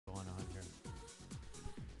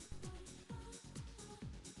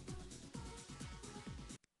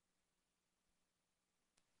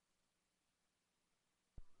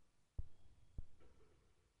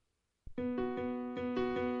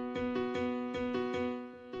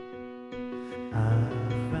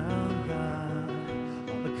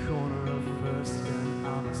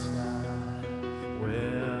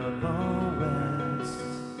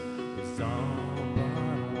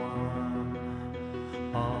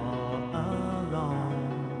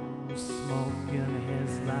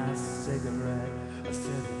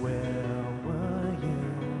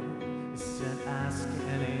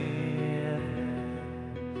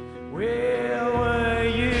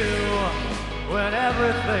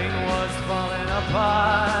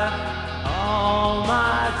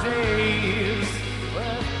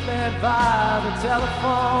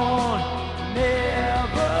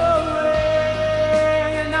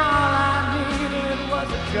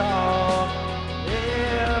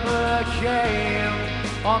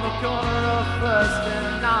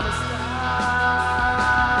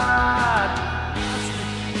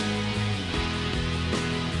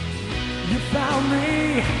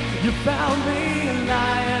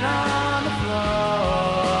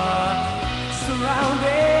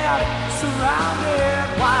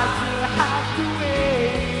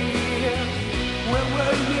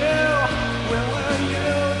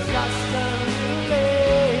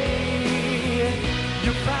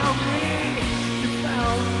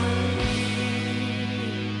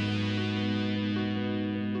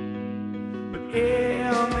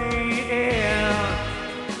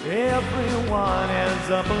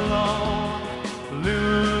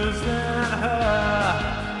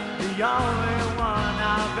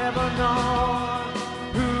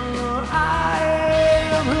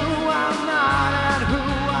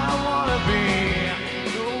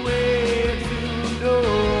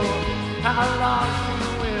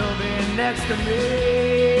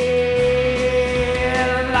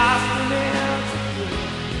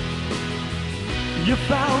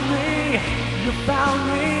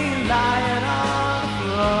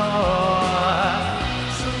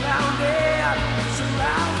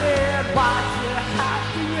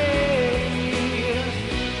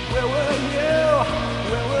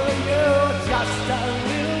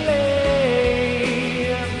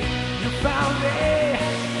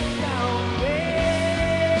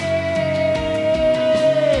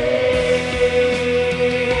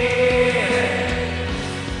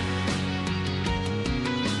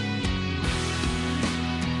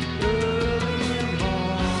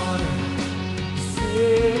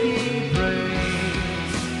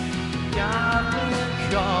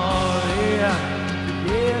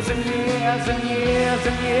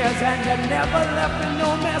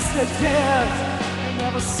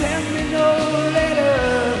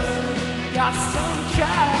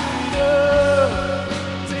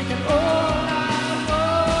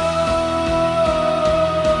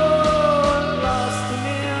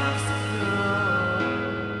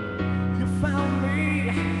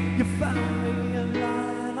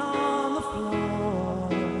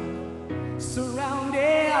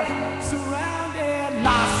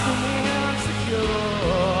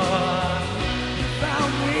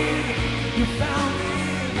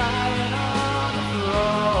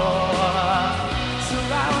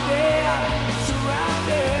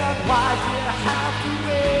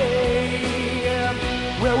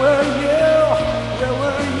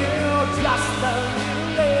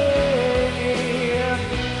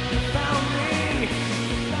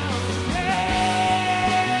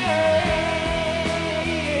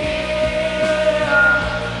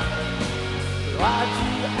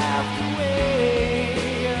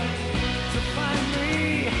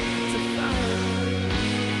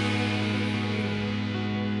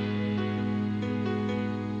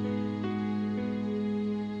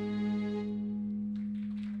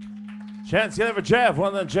Chance together for Geoff.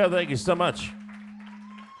 Well done, Geoff. Thank you so much.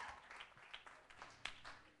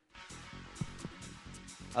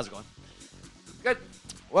 How's it going? Good.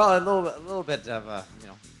 Well, a little bit of a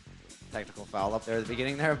technical foul up there at the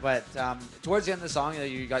beginning there, but towards the end of the song,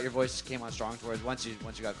 you got your voice came on strong towards once you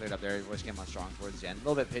got cleared up there, your voice came on strong towards the end. A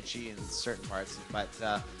little bit pitchy in certain parts, but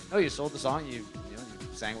no, you sold the song. You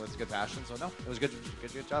sang with good passion. So no, it was good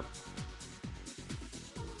job.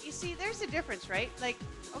 You see, there's a difference, right? Like,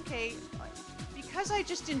 okay, because I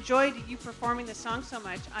just enjoyed you performing the song so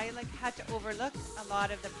much, I had to overlook a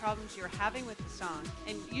lot of the problems you were having with the song,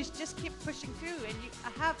 and you just keep pushing through. And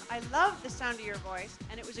I love the sound of your voice,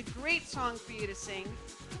 and it was a great song for you to sing.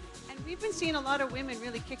 And we've been seeing a lot of women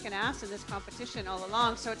really kicking ass in this competition all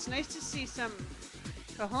along, so it's nice to see some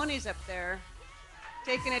cojones up there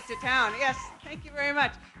taking it to town. Yes, thank you very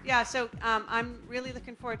much. Yeah, so I'm really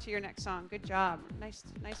looking forward to your next song. Good job. Nice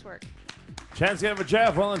work. Chance together for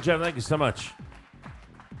Geoff. Well done, Geoff. Thank you so much.